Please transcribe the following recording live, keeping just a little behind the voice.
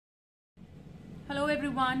Hello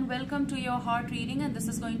everyone, welcome to your heart reading, and this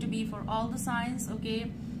is going to be for all the signs.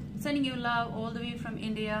 Okay, sending you love all the way from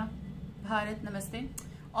India. Bharat, namaste.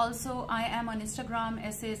 Also, I am on Instagram,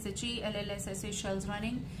 SASHELLSSA shells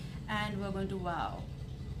running, and we're going to wow,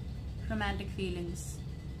 romantic feelings.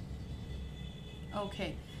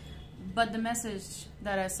 Okay, but the message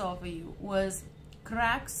that I saw for you was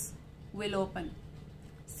cracks will open.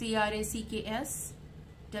 CRACKS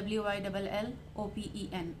WILLOPEN.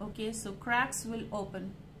 Okay, so cracks will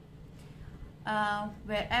open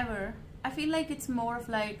wherever. I feel like it's more of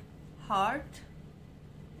like heart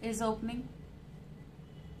is opening,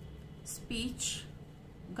 speech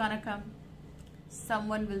gonna come,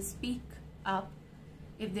 someone will speak up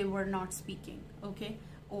if they were not speaking. Okay,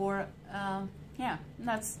 or yeah,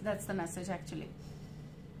 that's the message actually.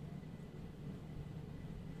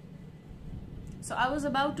 So I was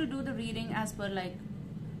about to do the reading as per like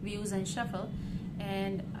views and shuffle,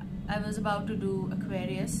 and I was about to do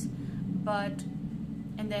Aquarius,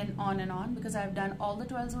 and then on and on, because I've done all the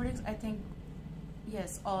 12 zodiacs, I think.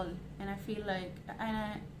 Yes, all. And I feel like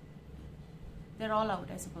they're all out,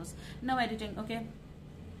 I suppose. No editing. Okay,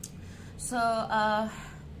 so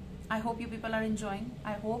I hope you people are enjoying.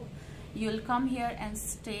 I hope you'll come here and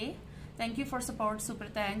stay. Thank you for support, super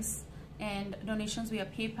thanks, and donations via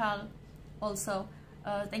PayPal also.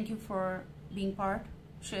 Thank you for being part.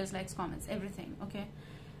 Shares, likes, comments, everything. Okay,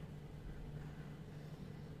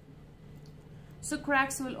 so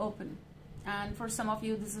cracks will open, and for some of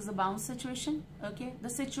you this is a bounce situation. Okay,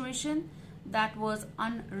 the situation that was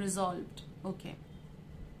unresolved. Okay,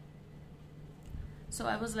 so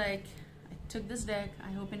I was like, I took this deck,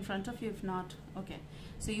 I hope in front of you, if not. Okay,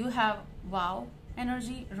 so you have wow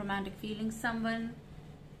energy, romantic feelings. Someone,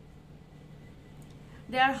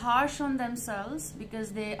 they are harsh on themselves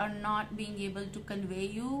because they are not being able to convey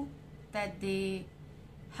you that they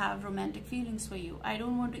have romantic feelings for you. I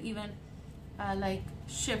don't want to even like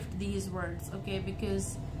shift these words, okay,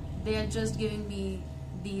 because they are just giving me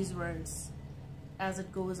these words as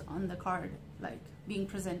it goes on the card, like being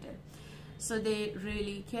presented. So they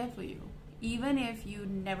really care for you, even if you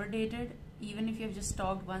never dated, even if you've just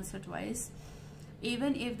talked once or twice,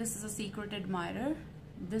 even if this is a secret admirer.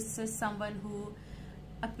 This is someone who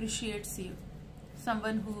appreciates you,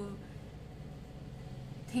 someone who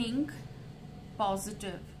think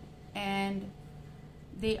positive, and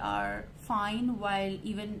they are fine while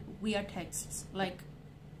even via texts. Like,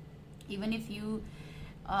 even if you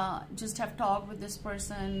just have talked with this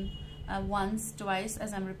person once, twice,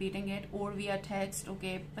 as I'm repeating it, or via text,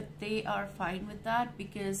 okay, but they are fine with that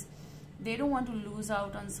because they don't want to lose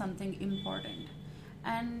out on something important.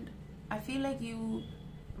 And I feel like you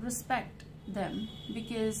respect them,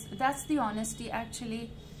 because that's the honesty actually,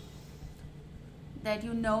 that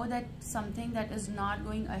you know that something that is not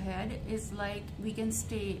going ahead is like, we can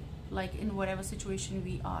stay like in whatever situation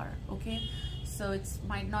we are. Okay, so it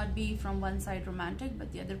might not be from one side romantic,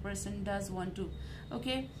 but the other person does want to.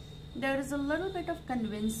 Okay, there is a little bit of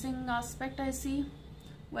convincing aspect I see,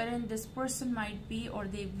 wherein this person might be, or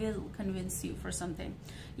they will convince you for something.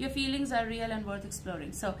 Your feelings are real and worth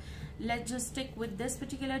exploring. So let's just stick with this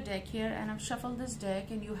particular deck here, and I've shuffled this deck,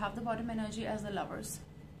 and you have the bottom energy as the Lovers.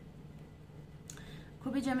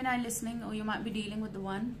 Could be Gemini listening, or you might be dealing with the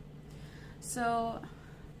one. So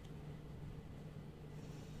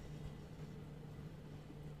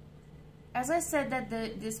as I said, that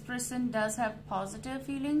this person does have positive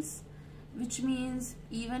feelings, which means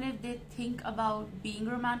even if they think about being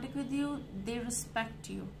romantic with you, they respect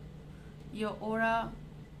you, your aura,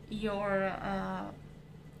 your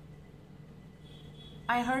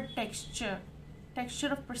I heard texture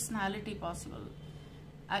of personality possible,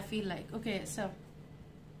 I feel like. Okay, so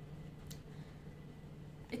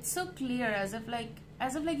it's so clear, as if like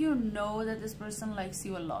you know that this person likes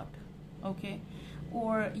you a lot. Okay,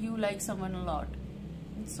 or you like someone a lot.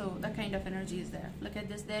 So that kind of energy is there. Look at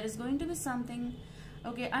this, there is going to be something.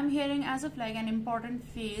 Okay, I'm hearing as if like an important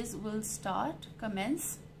phase will start,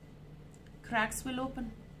 commence, cracks will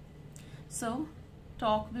open, so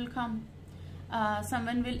talk will come.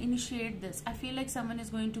 Someone will initiate this. I feel like someone is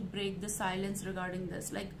going to break the silence regarding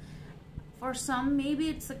this. Like, for some, maybe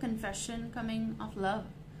it's a confession coming of love,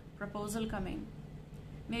 proposal coming.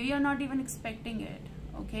 Maybe you're not even expecting it.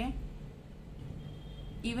 Okay,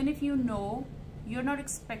 even if you know, you're not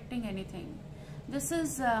expecting anything. This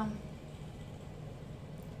is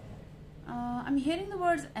I'm hearing the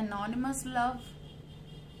words anonymous love.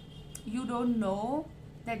 You don't know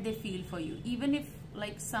that they feel for you, even if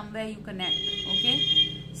like somewhere you connect.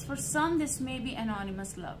 Okay, so for some this may be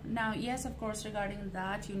anonymous love. Now yes, of course, regarding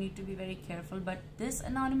that you need to be very careful, but this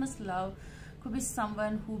anonymous love Could be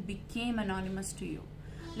someone who became anonymous to you,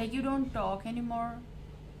 like you don't talk anymore,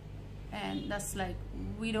 and that's like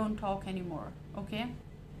we don't talk anymore. Okay,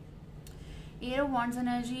 Eight of Wands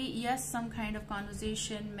energy, yes, some kind of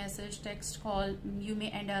conversation, message, text, call, you may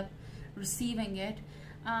end up receiving it.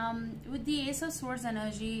 With the Ace of Swords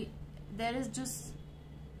energy, there is just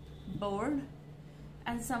bored,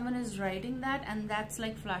 and someone is writing that, and that's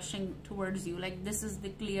like flashing towards you, like this is the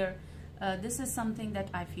clear, this is something that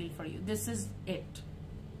I feel for you, this is it.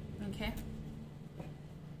 Okay,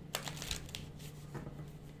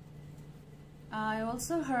 I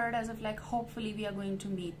also heard as of like hopefully we are going to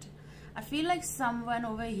meet. I feel like someone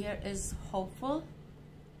over here is hopeful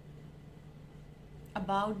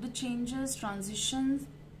about the changes, transitions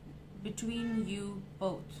between you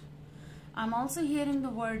both. I'm also hearing the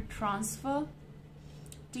word transfer,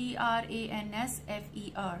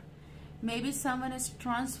 Transfer. Maybe someone is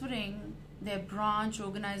transferring their branch,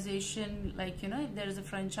 organization, like, you know, if there is a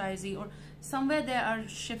franchisee or somewhere they are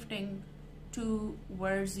shifting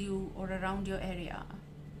towards you or around your area.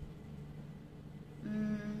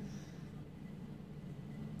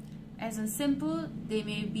 As in simple, they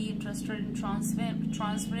may be interested in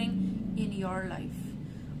transferring in your life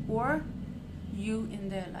or you in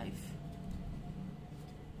their life.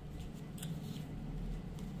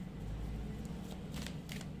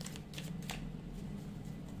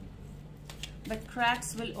 But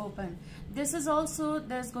cracks will open. This is also,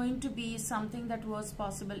 there's going to be something that was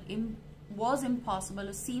possible, was impossible,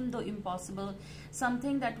 or seemed though impossible,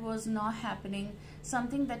 something that was not happening,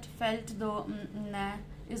 something that felt though nah,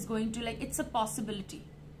 is going to, like, it's a possibility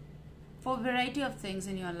for a variety of things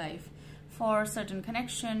in your life, for certain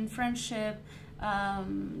connection, friendship,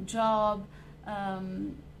 job,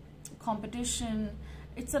 competition.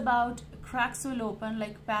 It's about cracks will open,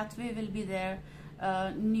 like pathway will be there,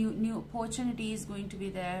 new opportunity is going to be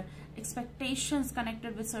there, expectations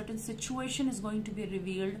connected with certain situation is going to be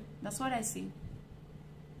revealed. That's what I see.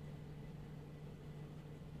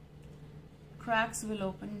 Cracks will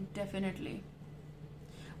open, definitely.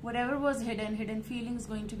 Whatever was hidden feelings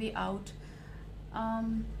going to be out.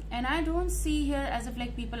 And I don't see here as if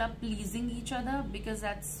like people are pleasing each other, because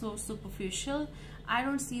that's so superficial. I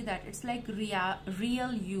don't see that. It's like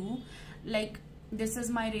real you, like this is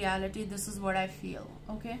my reality, this is what I feel.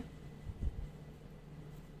 Okay,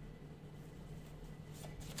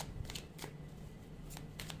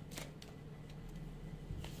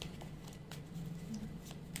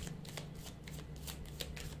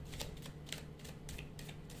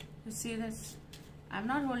 you see this? I'm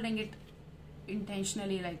not holding it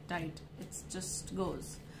intentionally like tight, it's just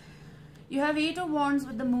goes. You have Eight of Wands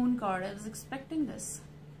with the Moon card. I was expecting this.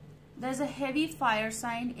 There's a heavy fire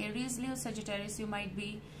sign, Aries, Leo, Sagittarius. You might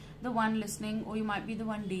be the one listening or you might be the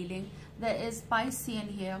one dealing. There is Piscean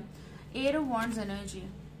here. Eight of Wands energy.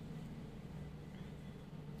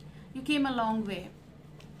 You came a long way.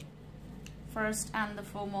 First and the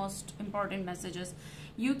foremost important messages.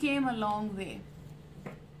 You came a long way.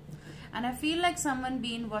 And I feel like someone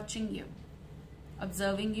been watching you,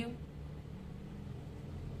 observing you,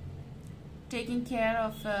 taking care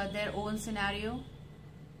of their own scenario.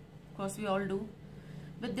 Of course, we all do.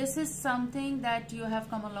 But this is something that you have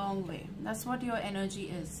come a long way. That's what your energy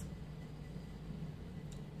is.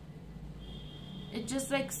 It's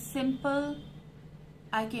just like simple,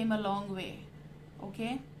 I came a long way.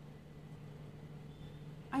 Okay?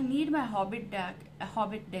 I need my deck,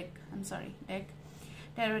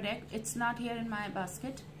 tarot deck. It's not here in my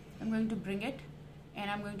basket. I'm going to bring it and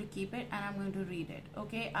I'm going to keep it and I'm going to read it.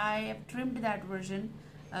 Okay, I have trimmed that version,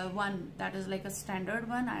 one that is like a standard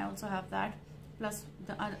one. I also have that, plus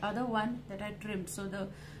the other one that I trimmed, so the,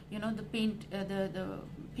 you know, the paint, the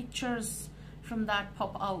pictures from that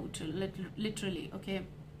pop out literally. Okay,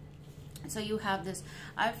 so you have this.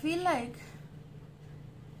 I feel like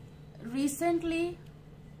recently,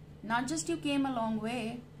 not just you came a long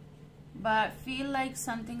way, but feel like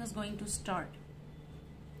something is going to start.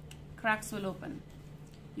 Cracks will open.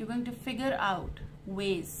 You're going to figure out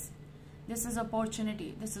ways. This is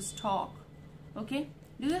opportunity. This is talk. Okay?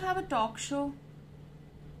 Do you have a talk show?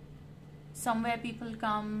 Somewhere people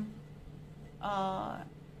come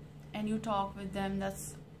and you talk with them.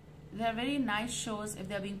 They're very nice shows if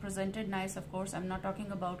they're being presented nice, of course. I'm not talking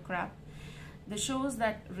about crap. The shows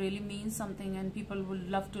that really mean something and people will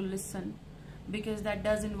love to listen, because that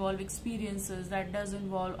does involve experiences, that does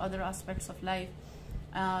involve other aspects of life.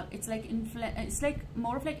 It's like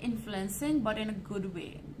more of like influencing, but in a good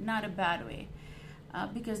way, not a bad way.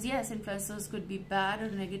 Because yes, influencers could be bad or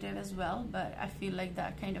negative as well, but I feel like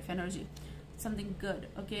that kind of energy, something good.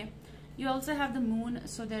 Okay, you also have the Moon,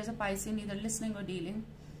 so there's a Piscean either listening or dealing.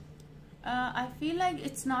 I feel like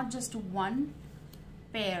it's not just one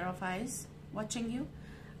pair of eyes watching you,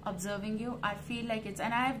 observing you. I feel like it's,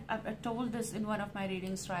 and I've told this in one of my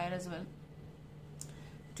readings trial as well.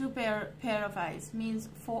 Two pair of eyes means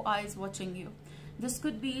 4 eyes watching you. This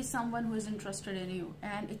could be someone who is interested in you,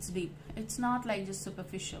 and it's deep. It's not like just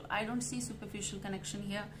superficial. I don't see superficial connection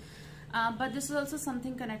here. But this is also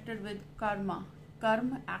something connected with karma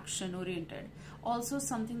action oriented. Also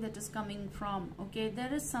something that is coming from, okay,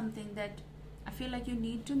 there is something that I feel like you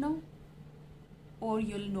need to know, or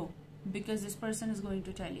you'll know, because this person is going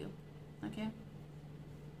to tell you, okay.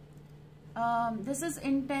 This is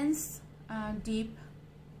intense, deep,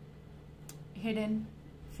 hidden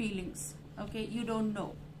feelings, okay. You don't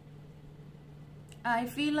know. I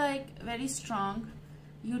feel like very strong.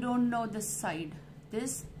 You don't know this side.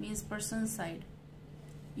 This means person's side.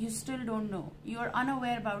 You still don't know. You are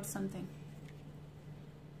unaware about something.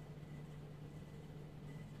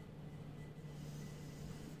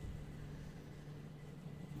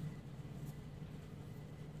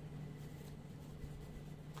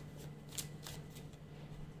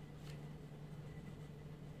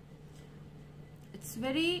 It's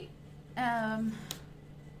very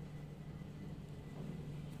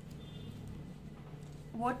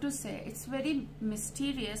what to say, it's very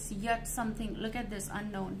mysterious, yet something, look at this,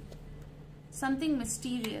 unknown, something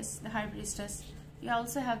mysterious. The High Priestess. You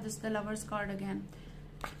also have this, the Lover's card again.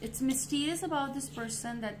 It's mysterious about this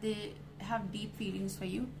person that they have deep feelings for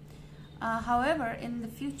you. However, in the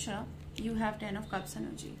future you have 10 of Cups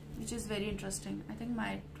energy, which is very interesting. I think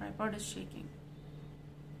my tripod is shaking.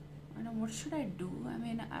 I don't know, what should I do? I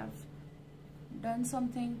mean, I've done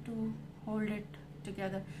something to hold it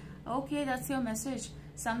together. Okay, that's your message.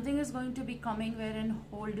 Something is going to be coming wherein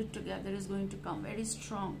hold it together is going to come very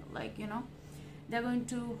strong. Like, you know, they're going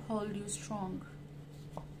to hold you strong.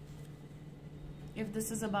 If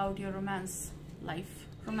this is about your romance life,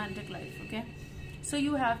 romantic life, okay. So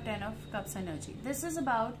you have 10 of Cups energy. This is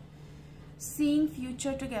about seeing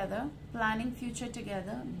future together, planning future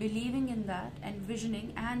together, believing in that and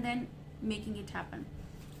visioning, and then making it happen.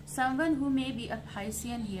 Someone who may be a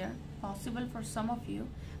Piscean here, possible for some of you,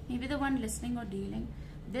 maybe the one listening or dealing,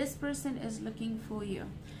 this person is looking for you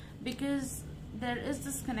because there is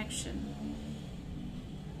this connection.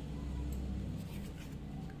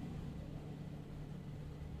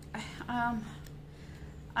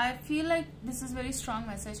 I feel like this is very strong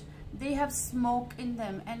message. They have smoke in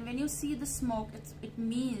them, and when you see the smoke, it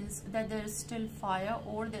means that there is still fire,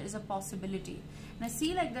 or there is a possibility. And I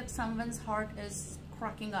see like that someone's heart is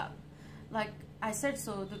cracking up. Like I said,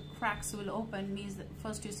 so the cracks will open means that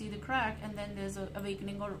first you see the crack, and then there's a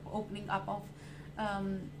awakening or opening up of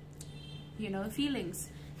you know, feelings.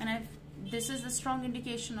 And this is a strong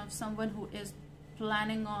indication of someone who is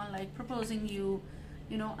planning on like proposing you.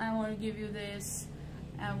 You know, I want to give you this,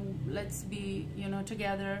 and let's be, you know,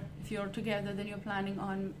 together. If you're together, then you're planning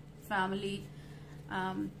on family,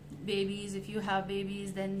 babies. If you have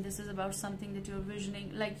babies, then this is about something that you're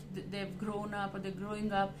visioning, like they've grown up or they're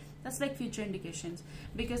growing up. That's like future indications,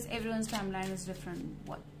 because everyone's timeline is different.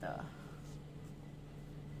 What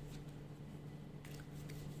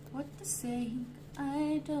the saying?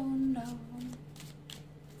 I don't know.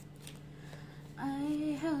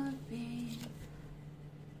 I have been.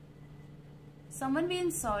 Someone being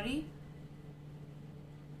sorry.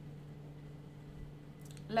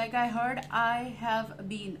 Like I heard, I have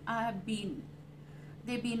been.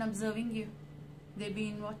 They've been observing you. They've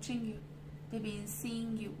been watching you. They've been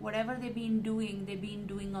seeing you. Whatever they've been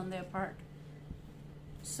doing on their part.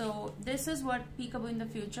 So this is what peekaboo in the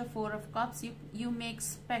future. 4 of Cups. You may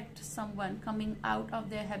expect someone coming out of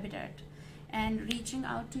their habitat and reaching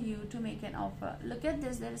out to you to make an offer. Look at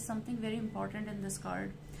this. There is something very important in this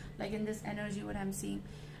card. Like in this energy, what I'm seeing,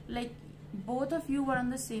 like both of you were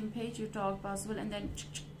on the same page. You talked possible, and then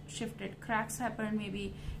shifted. Cracks happened,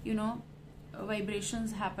 maybe, you know,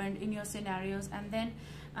 vibrations happened in your scenarios, and then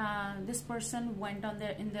this person went on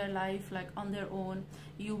in their life, like on their own.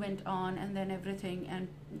 You went on, and then everything, and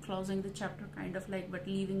closing the chapter kind of like, but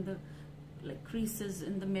leaving the like creases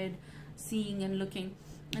in the mid, seeing and looking.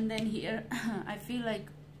 And then here I feel like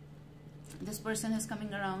this person is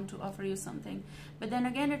coming around to offer you something, but then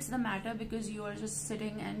again it's the matter, because you are just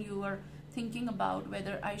sitting and you are thinking about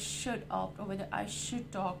whether I should opt or whether I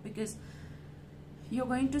should talk, because you're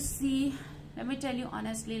going to see, let me tell you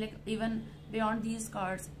honestly, like even beyond these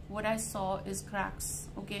cards, what I saw is cracks,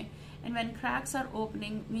 okay. And when cracks are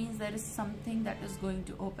opening, means there is something that is going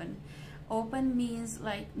to open, Open means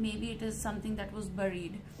like maybe it is something that was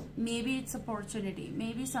buried, maybe it's opportunity,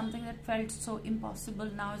 maybe something that felt so impossible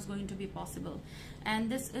now is going to be possible. And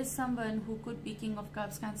this is someone who could be King of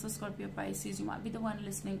Cups, Cancer, Scorpio, Pisces. You might be the one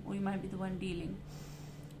listening, or you might be the one dealing.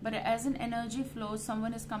 But as an energy flow,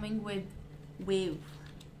 someone is coming with wave,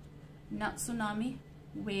 not tsunami,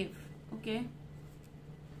 wave. Okay,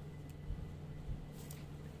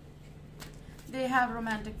 they have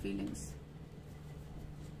romantic feelings,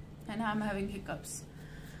 and I'm having hiccups.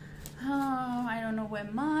 Oh, I don't know where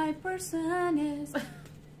my person is.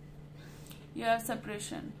 You have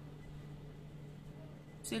separation,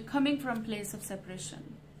 so you're coming from a place of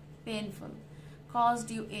separation, painful,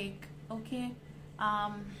 caused you ache. Okay,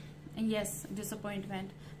 and yes,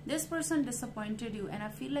 disappointment. This person disappointed you, and I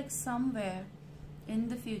feel like somewhere in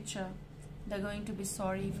the future they're going to be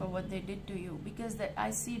sorry for what they did to you, because that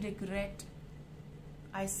I see regret.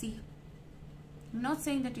 I see. I'm not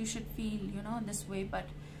saying that you should feel, you know, this way, but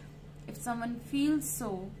if someone feels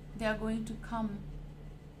so, they are going to come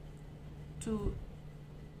to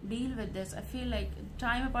deal with this. I feel like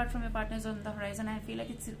time apart from your partner is on the horizon. I feel like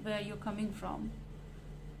it's where you're coming from.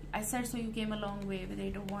 I said so, you came a long way with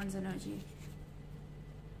 8 of Wands energy.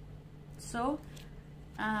 So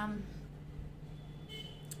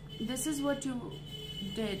this is what you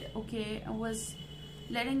did. Okay, was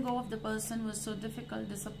letting go of the person was so difficult,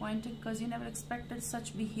 disappointing, because you never expected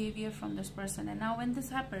such behavior from this person. And now when this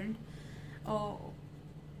happened, or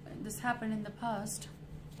this happened in the past,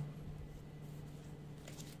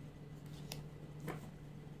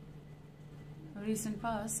 recent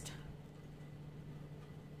past,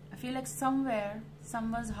 I feel like somewhere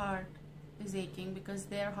someone's heart is aching because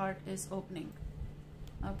their heart is opening.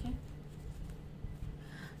 Okay,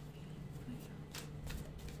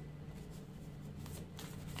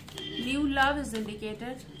 new love is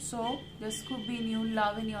indicated, so this could be new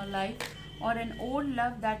love in your life, or an old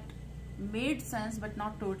love that made sense but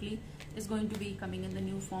not totally is going to be coming in the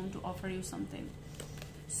new form to offer you something.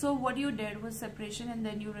 So what you did was separation, and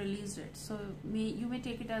then you released it. So you may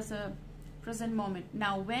take it as a present moment.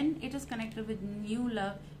 Now when it is connected with new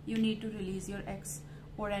love, you need to release your ex,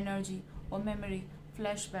 or energy, or memory,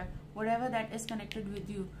 flashback, whatever that is connected with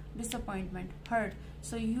you, disappointment, hurt.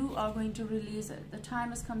 So you are going to release it. The time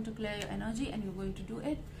has come to clear your energy, and you're going to do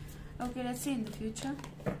it. Okay, let's see in the future.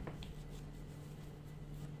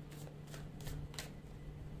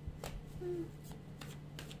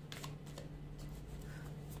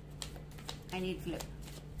 I need flip.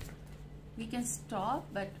 We can stop,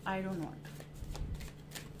 but I don't want.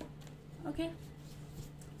 Okay,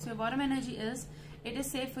 so your bottom energy is, it is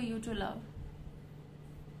safe for you to love.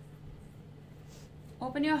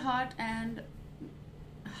 Open your heart and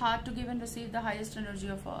heart to give and receive the highest energy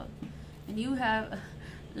of all. And you have,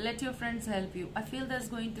 let your friends help you. I feel there's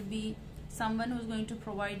going to be someone who's going to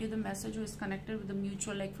provide you the message, who is connected with the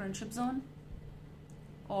mutual like friendship zone,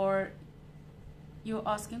 or you're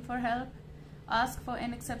asking for help. Ask for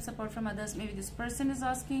and accept support from others. Maybe this person is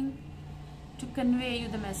asking to convey you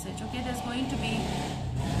the message. Okay, there's going to be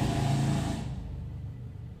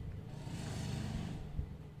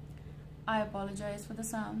I apologize for the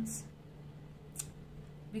sounds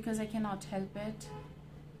because I cannot help it,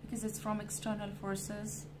 because it's from external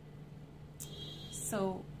forces.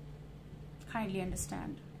 So kindly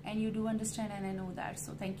understand, and you do understand, and I know that,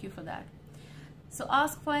 so thank you for that. So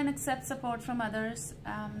ask for and accept support from others.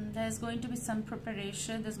 There's going to be some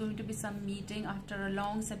preparation, there's going to be some meeting after a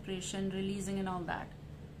long separation, releasing and all that.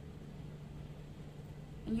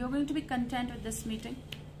 And you're going to be content with this meeting,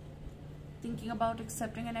 thinking about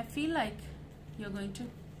accepting, and I feel like you're going to,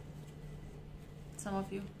 some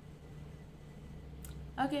of you.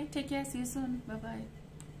 Okay, take care, see you soon, bye-bye.